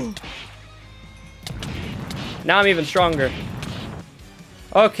 2! Now I'm even stronger.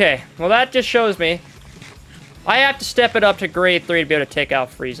 Okay, well that just shows me I have to step it up to grade 3 to be able to take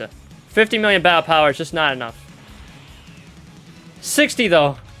out Frieza. 50 million battle power is just not enough. 60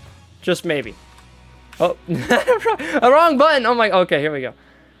 though. Just maybe. Oh, a wrong button! Oh my, okay, here we go.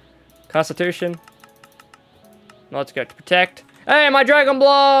 Constitution. Let's go to protect. Hey, my Dragon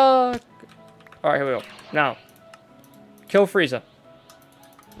Block! Alright, here we go. Now, kill Frieza.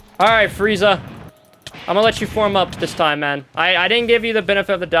 Alright, Frieza. I'm gonna let you form up this time, man. I didn't give you the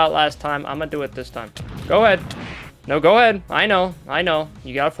benefit of the doubt last time. I'm gonna do it this time. Go ahead. No, go ahead. I know.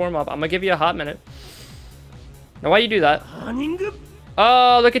 You gotta form up. I'm gonna give you a hot minute. Now, why you do that?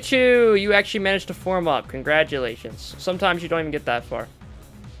 Oh, look at you. You actually managed to form up. Congratulations. Sometimes you don't even get that far.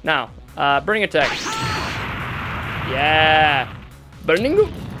 Now, burning attack. Yeah.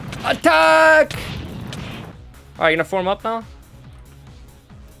 Burning attack. All right, you gonna form up now?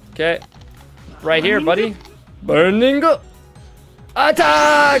 Okay. Right here, buddy. Burning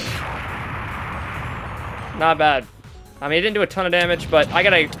attack! Not bad. I mean, it didn't do a ton of damage, but I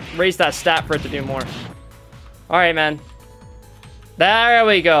gotta raise that stat for it to do more. Alright, man. There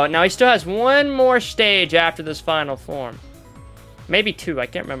we go. Now, he still has one more stage after this final form. Maybe two, I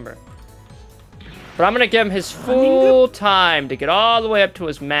can't remember. But I'm gonna give him his full time to get all the way up to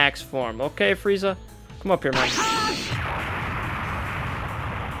his max form. Okay, Frieza? Come up here, man.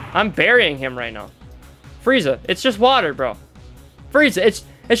 I'm burying him right now. Frieza, it's just water, bro. Frieza,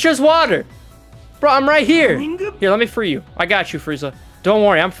 it's just water. Bro, I'm right here. Here, let me free you. I got you, Frieza. Don't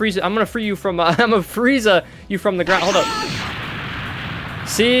worry, I'm gonna free you from, I'm gonna Frieza you from the ground. Hold up.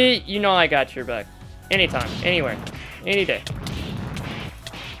 See, you know I got your back. Anytime, anywhere, any day.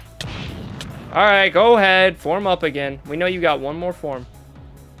 All right, go ahead, form up again. We know you got one more form.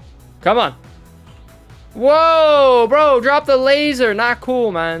 Come on. Whoa, bro, drop the laser. Not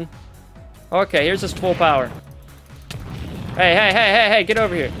cool, man. Okay, here's his full power. Hey, get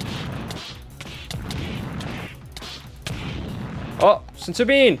over here. Oh, Senzu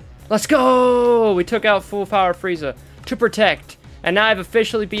Bean. Let's go. We took out full power Frieza to protect. And now I've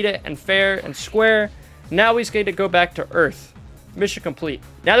officially beat it and fair and square. Now we just need to go back to Earth. Mission complete.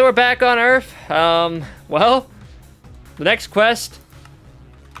 Now that we're back on Earth, well, the next quest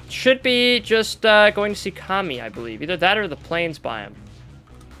should be just going to see Kami, I believe. Either that or the plains biome.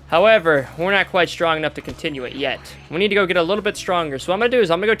 However, we're not quite strong enough to continue it yet. We need to go get a little bit stronger. So what I'm going to do is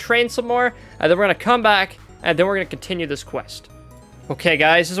I'm going to go train some more, and then we're going to come back, and then we're going to continue this quest. Okay,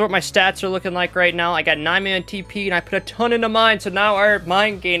 guys, this is what my stats are looking like right now. I got 9 million TP, and I put a ton into mine, so now our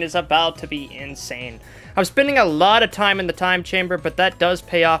mind gain is about to be insane. I'm spending a lot of time in the time chamber, but that does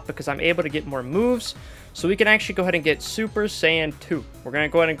pay off because I'm able to get more moves, so we can actually go ahead and get Super Saiyan 2. We're going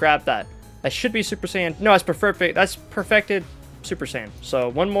to go ahead and grab that. That should be Super Saiyan. No, that's perfected Super Saiyan. So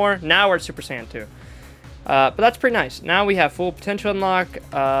one more. Now we're at Super Saiyan 2. But that's pretty nice. Now we have full potential unlock.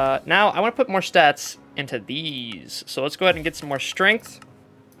 Now I want to put more stats into these. So let's go ahead and get some more strength,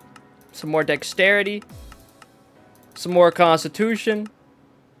 some more dexterity, some more constitution,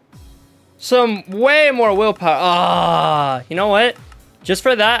 some way more willpower. You know what? Just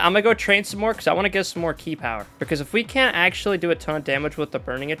for that, I'm going to go train some more because I want to get some more ki power. Because if we can't actually do a ton of damage with the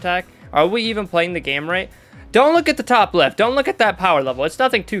burning attack, are we even playing the game right? Don't look at the top left. Don't look at that power level. It's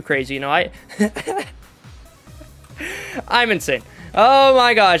nothing too crazy, you know. I'm insane. Oh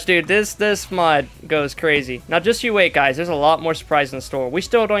my gosh, dude. This mod goes crazy. Now, just you wait, guys. There's a lot more surprises in store. We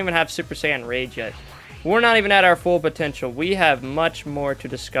still don't even have Super Saiyan Rage yet. We're not even at our full potential. We have much more to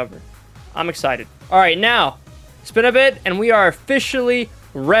discover. I'm excited. All right, now, it's been a bit, and we are officially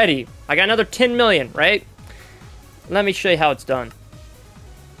ready. I got another 10 million, right? Let me show you how it's done.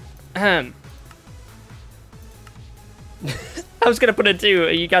 I was going to put it 2.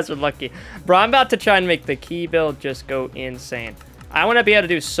 You guys are lucky. Bro, I'm about to try and make the ki build just go insane. I want to be able to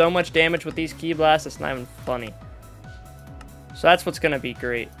do so much damage with these ki blasts, it's not even funny. So that's what's going to be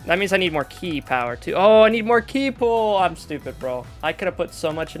great. That means I need more ki power, too. Oh, I need more ki pull. I'm stupid, bro. I could have put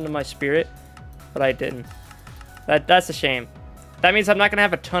so much into my spirit, but I didn't. That's a shame. That means I'm not going to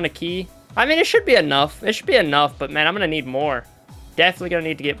have a ton of ki. I mean, it should be enough. It should be enough, but man, I'm going to need more. Definitely going to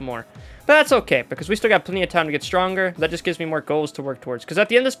need to get more. But that's okay, because we still got plenty of time to get stronger. That just gives me more goals to work towards. Because at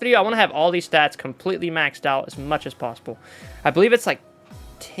the end of this video, I want to have all these stats completely maxed out as much as possible. I believe it's like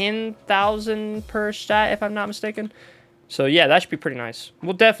 10,000 per stat, if I'm not mistaken. So yeah, that should be pretty nice.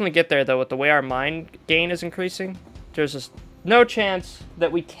 We'll definitely get there, though, with the way our mind gain is increasing. There's just no chance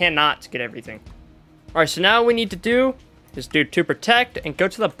that we cannot get everything. All right, so now what we need to do is do to protect and go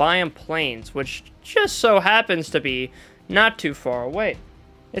to the biome plains, which just so happens to be not too far away.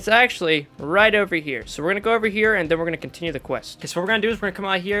 It's actually right over here. So we're going to go over here, and then we're going to continue the quest. Okay, so what we're going to do is we're going to come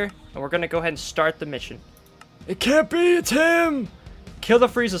out here, and we're going to go ahead and start the mission. It can't be, it's him! Kill the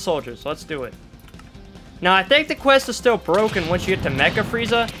Frieza soldiers. So let's do it. Now, I think the quest is still broken once you get to Mecha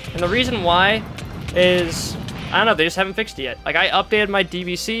Frieza, and the reason why is, I don't know, they just haven't fixed it yet. Like, I updated my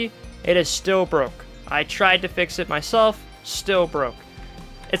DVC, it is still broke. I tried to fix it myself, still broke.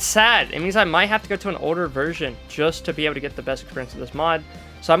 It's sad. It means I might have to go to an older version just to be able to get the best experience of this mod.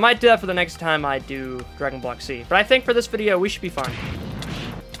 So I might do that for the next time I do Dragon Block C. But I think for this video, we should be fine.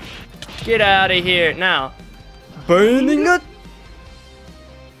 Get out of here. Now. Burning it.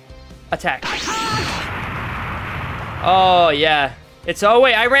 Attack. Oh, yeah. Oh,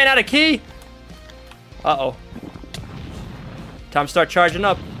 wait. I ran out of ki. Uh-oh. Time to start charging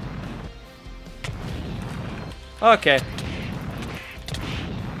up. Okay.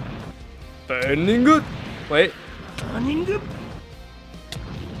 Burning it. Wait. Burning it.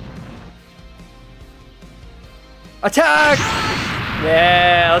 Attack!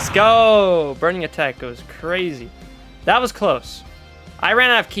 Yeah, let's go. Burning attack goes crazy. That was close. I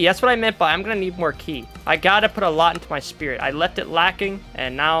ran out of ki. That's what I meant by I'm going to need more ki. I got to put a lot into my spirit. I left it lacking,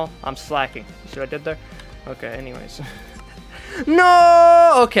 and now I'm slacking. You see what I did there? Okay, anyways.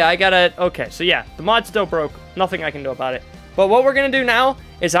 No! Okay, I got to... Okay, so yeah, the mod still broke. Nothing I can do about it. But what we're going to do now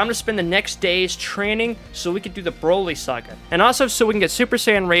is I'm going to spend the next days training so we can do the Broly Saga. And also so we can get Super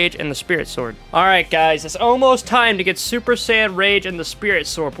Saiyan Rage and the Spirit Sword. Alright guys, it's almost time to get Super Saiyan Rage and the Spirit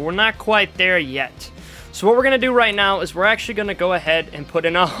Sword, but we're not quite there yet. So what we're going to do right now is we're actually going to go ahead and put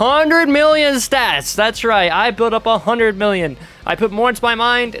in 100 million stats. That's right, I built up 100 million. I put more into my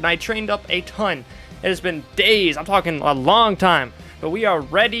mind and I trained up a ton. It has been days, I'm talking a long time. But we are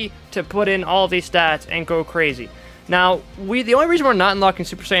ready to put in all these stats and go crazy. Now, the only reason we're not unlocking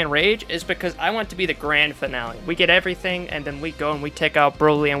Super Saiyan Rage is because I want it to be the grand finale. We get everything, and then we go and we take out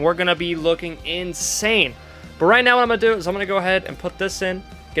Broly, and we're going to be looking insane. But right now what I'm going to do is I'm going to go ahead and put this in,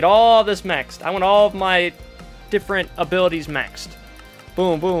 get all of this maxed. I want all of my different abilities maxed.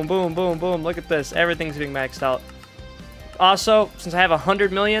 Boom, boom, boom, boom, boom. Look at this. Everything's being maxed out. Also, since I have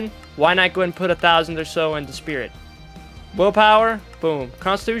 100 million, why not go ahead and put 1,000 or so into Spirit? Willpower, boom.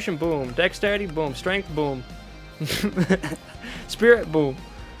 Constitution, boom. Dexterity, boom. Strength, boom. Spirit, boom.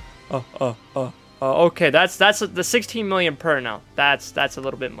 Okay, that's the 16 million per now. That's a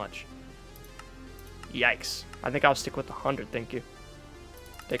little bit much. Yikes. I think I'll stick with 100, thank you.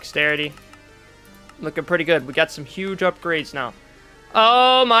 Dexterity. Looking pretty good. We got some huge upgrades now.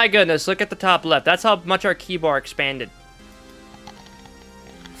 Oh my goodness, look at the top left. That's how much our key bar expanded.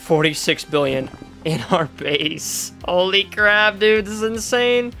 46 billion in our base. Holy crap, dude, this is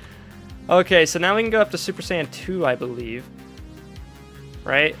insane. Okay, so now we can go up to Super Saiyan 2, I believe.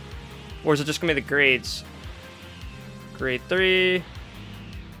 Right? Or is it just going to be the grades? Grade 3.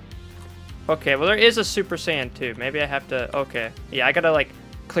 Okay, well, there is a Super Saiyan 2. Maybe I have to... Okay. Yeah, I got to, like,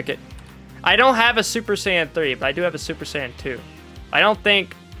 click it. I don't have a Super Saiyan 3, but I do have a Super Saiyan 2. I don't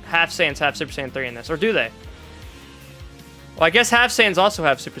think Half Saiyans have Super Saiyan 3 in this. Or do they? Well, I guess Half Saiyans also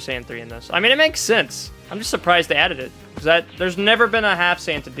have Super Saiyan 3 in this. I mean, it makes sense. I'm just surprised they added it. Because there's never been a Half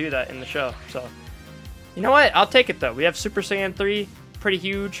Saiyan to do that in the show. So, you know what? I'll take it, though. We have Super Saiyan 3. Pretty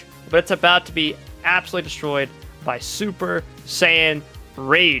huge. But it's about to be absolutely destroyed by Super Saiyan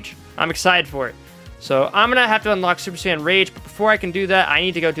Rage. I'm excited for it. So, I'm going to have to unlock Super Saiyan Rage. But before I can do that, I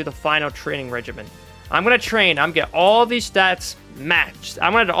need to go do the final training regimen. I'm going to train. I'm going to get all these stats matched. I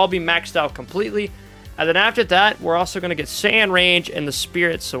want it to all be maxed out completely. And then after that, we're also going to get Saiyan Rage and the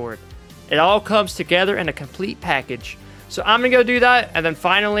Spirit Sword. It all comes together in a complete package. So I'm going to go do that, and then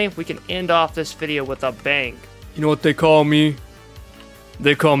finally, we can end off this video with a bang. You know what they call me?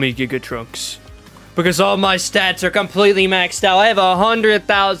 They call me Giga Trunks. Because all my stats are completely maxed out. I have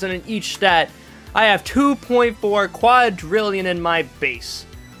 100,000 in each stat. I have 2.4 quadrillion in my base.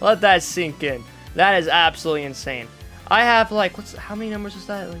 Let that sink in. That is absolutely insane. I have, like, how many numbers is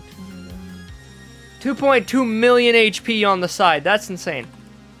that? Like 2.2 million HP on the side. That's insane.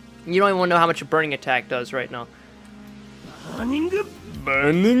 You don't even know how much a burning attack does right now.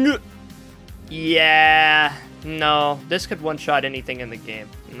 Burning. Yeah. No. This could one-shot anything in the game.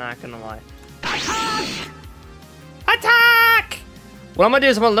 I'm not gonna lie. Attack! What I'm gonna do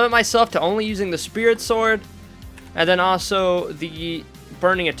is I'm gonna limit myself to only using the Spirit Sword, and then also the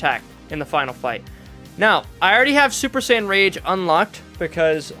burning attack in the final fight. Now, I already have Super Saiyan Rage unlocked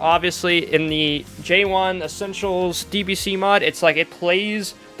because obviously in the J1 Essentials DBC mod, it's like it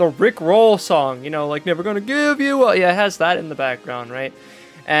plays the Rick Roll song, you know, like never gonna give you up. Yeah, it has that in the background, right?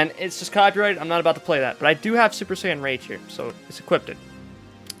 And it's just copyrighted. I'm not about to play that, but I do have Super Saiyan Rage here, so it's equipped.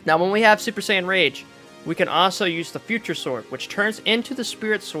 Now, when we have Super Saiyan Rage, we can also use the Future Sword, which turns into the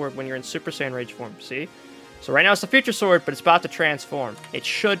Spirit Sword when you're in Super Saiyan Rage form, see? So right now it's the Future Sword, but it's about to transform. It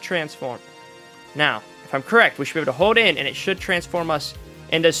should transform. Now, if I'm correct, we should be able to hold in, and it should transform us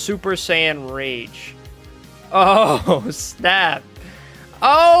into Super Saiyan Rage. Oh, snap.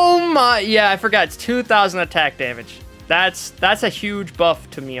 Oh my, yeah, I forgot. It's 2,000 attack damage. That's a huge buff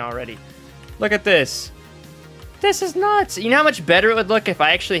to me already. Look at this. This is nuts. You know how much better it would look if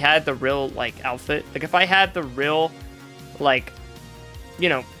I actually had the real, like, outfit? Like, if I had the real, like, you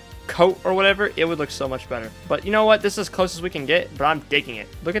know, coat or whatever, it would look so much better. But you know what? This is as close as we can get, but I'm digging it.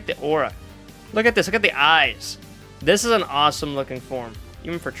 Look at the aura. Look at this. Look at the eyes. This is an awesome looking form,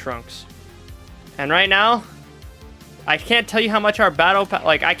 even for Trunks. And right now, I can't tell you how much our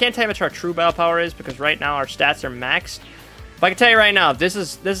I can't tell you how much our true battle power is because right now our stats are maxed. But I can tell you right now, this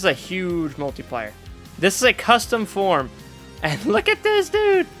is a huge multiplier. This is a custom form. And look at this,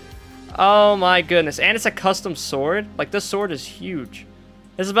 dude. Oh my goodness. And it's a custom sword. Like, this sword is huge.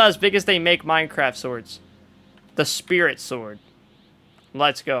 This is about as big as they make Minecraft swords. The Spirit Sword.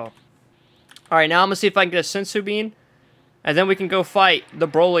 Let's go. Alright, now I'm gonna see if I can get a Sensu Bean. And then we can go fight the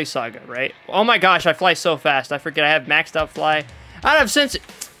Broly Saga, right? Oh my gosh, I fly so fast. I forget I have maxed out fly. I don't have Sensu...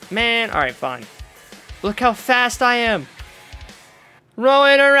 Man, alright, fine. Look how fast I am.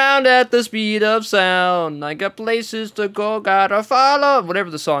 Rolling around at the speed of sound. I got places to go, gotta follow. Whatever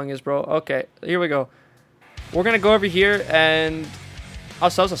the song is, bro. Okay, here we go. We're gonna go over here and...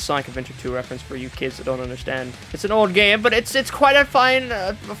 Also, that was a Sonic Adventure 2 reference for you kids that don't understand. It's an old game, but it's quite a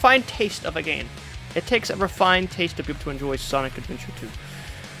fine taste of a game. It takes a refined taste of people to enjoy Sonic Adventure 2.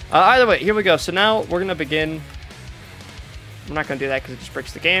 Either way, here we go. So now we're gonna begin. I'm not gonna do that because it just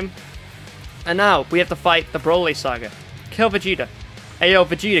breaks the game. And now we have to fight the Broly Saga. Kill Vegeta. Hey yo,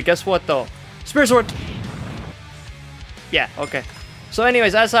 Vegeta, guess what though? Spirit Sword! Yeah, okay. So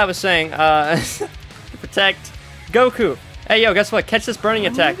anyways, as I was saying, protect Goku. Hey yo, guess what? Catch this burning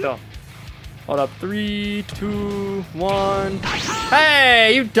attack though. Hold up. 3, 2, 1.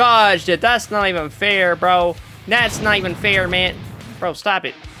 Hey, you dodged it. That's not even fair, bro. That's not even fair, man. Bro, stop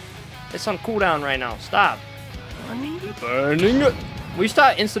it. It's on cooldown right now. Stop. Burning it. Will you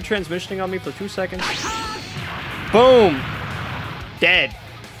stop instant transmissioning on me for 2 seconds? Boom. Dead.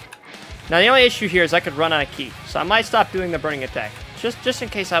 Now the only issue here is I could run out of ki, so I might stop doing the burning attack. Just in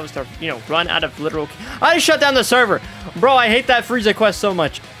case I was to, you know, run out of literal ki. I just shut down the server. Bro, I hate that Frieza quest so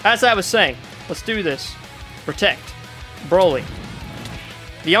much. As I was saying, let's do this. Protect. Broly.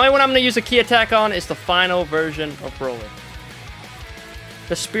 The only one I'm going to use a ki attack on is the final version of Broly.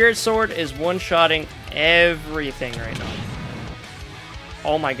 The Spirit Sword is one-shotting everything right now.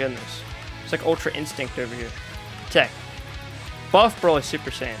 Oh my goodness. It's like Ultra Instinct over here. Protect. Buff Broly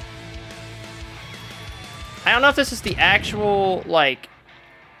Super Saiyan. I don't know if this is the actual, like...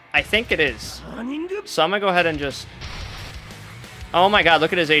 I think it is. So I'm gonna go ahead and just... Oh my god,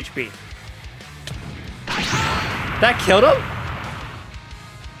 look at his HP. That killed him?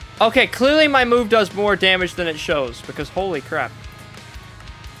 Okay, clearly my move does more damage than it shows, because holy crap.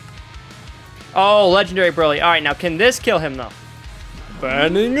 Oh, Legendary Broly. Alright, now can this kill him, though?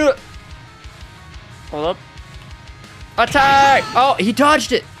 Burning it. Hold up. Attack! Oh, he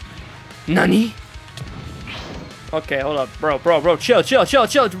dodged it. Nani? Okay, hold up. Bro, chill.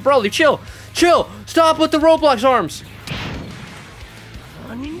 Broly, chill. Stop with the Roblox arms.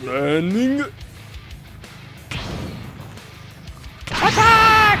 Burning.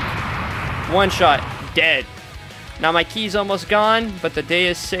 Attack! One shot. Dead. Now my key's almost gone, but the day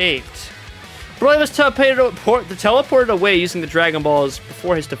is saved. Broly was teleported away using the Dragon Balls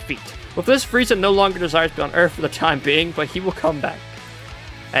before his defeat. With this, Frieza no longer desires to be on Earth for the time being, but he will come back.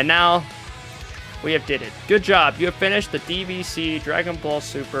 And now... we have did it. Good job. You have finished the DBC Dragon Ball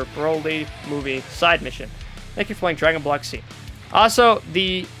Super Broly movie side mission. Thank you for playing Dragon Ball XC. Also,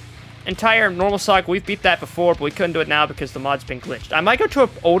 the entire normal saga, we've beat that before, but we couldn't do it now because the mod's been glitched. I might go to an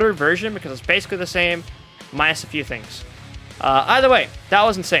older version because it's basically the same, minus a few things. Either way, that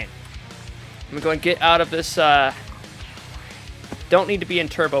was insane. I'm going to get out of this, don't need to be in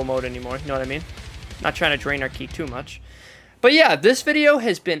turbo mode anymore, you know what I mean? Not trying to drain our ki too much. But yeah, this video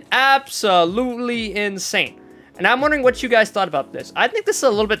has been absolutely insane. And I'm wondering what you guys thought about this. I think this is a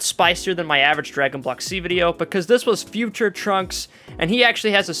little bit spicier than my average Dragon Ball XC video because this was future Trunks, and he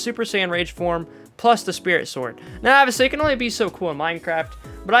actually has a Super Saiyan Rage form plus the Spirit Sword. Now, obviously, it can only be so cool in Minecraft,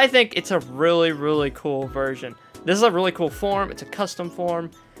 but I think it's a really, really cool version. This is a really cool form. It's a custom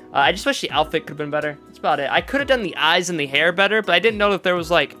form. I just wish the outfit could have been better. That's about it. I could have done the eyes and the hair better, but I didn't know that there was,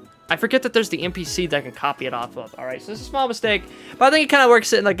 like... I forget that there's the NPC that I can copy it off of. Alright, so it's a small mistake, but I think it kind of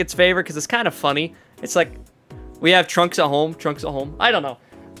works in, like, its favor, because it's kind of funny. It's like, we have Trunks at home. I don't know.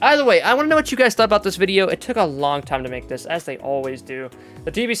 Either way, I want to know what you guys thought about this video. It took a long time to make this, as they always do.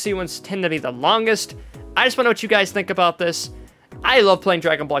 The DBC ones tend to be the longest. I just want to know what you guys think about this. I love playing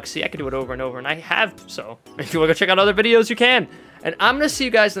Dragon Ball XC. I can do it over and over, and I have, so if you want to go check out other videos, you can. And I'm going to see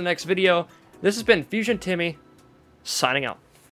you guys in the next video. This has been Fusion Timmy, signing out.